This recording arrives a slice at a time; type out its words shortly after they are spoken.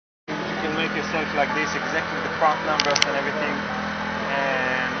make yourself like this, exactly the part numbers and everything,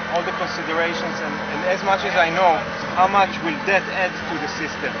 and all the considerations, and as much as I know, how much will that add to the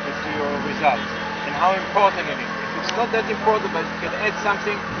system, to your results, and how important it is. If it's not that important, but it can add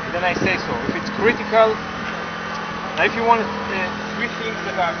something, then I say so. If it's critical, now if you want three things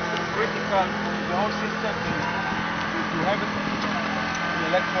that are critical to the whole system, you have it, the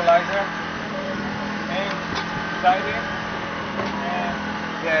electrolyzer, and xylene, and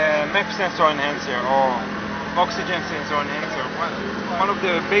the MAP sensor enhancer, or oxygen sensor enhancer, one of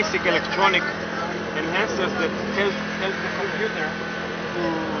the basic electronic enhancers that help the computer to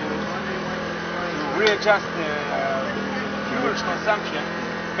readjust the fuel consumption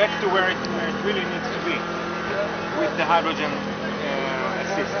back to where it really needs to be with the hydrogen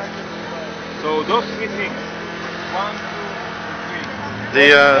assist. So those three things, 1, 2, 3.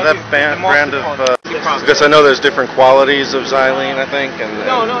 That brand of, because I know there's different qualities of xylene, I think.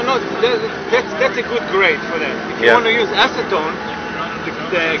 No, that's a good grade for that. If you want to use acetone,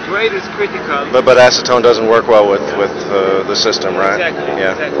 the grade is critical. But acetone doesn't work well with the system, right? Exactly.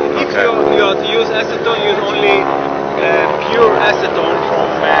 Yeah. Exactly. Okay. If you are to use acetone, use only pure acetone from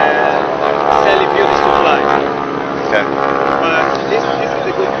Sally Beauty Supply. Okay. But this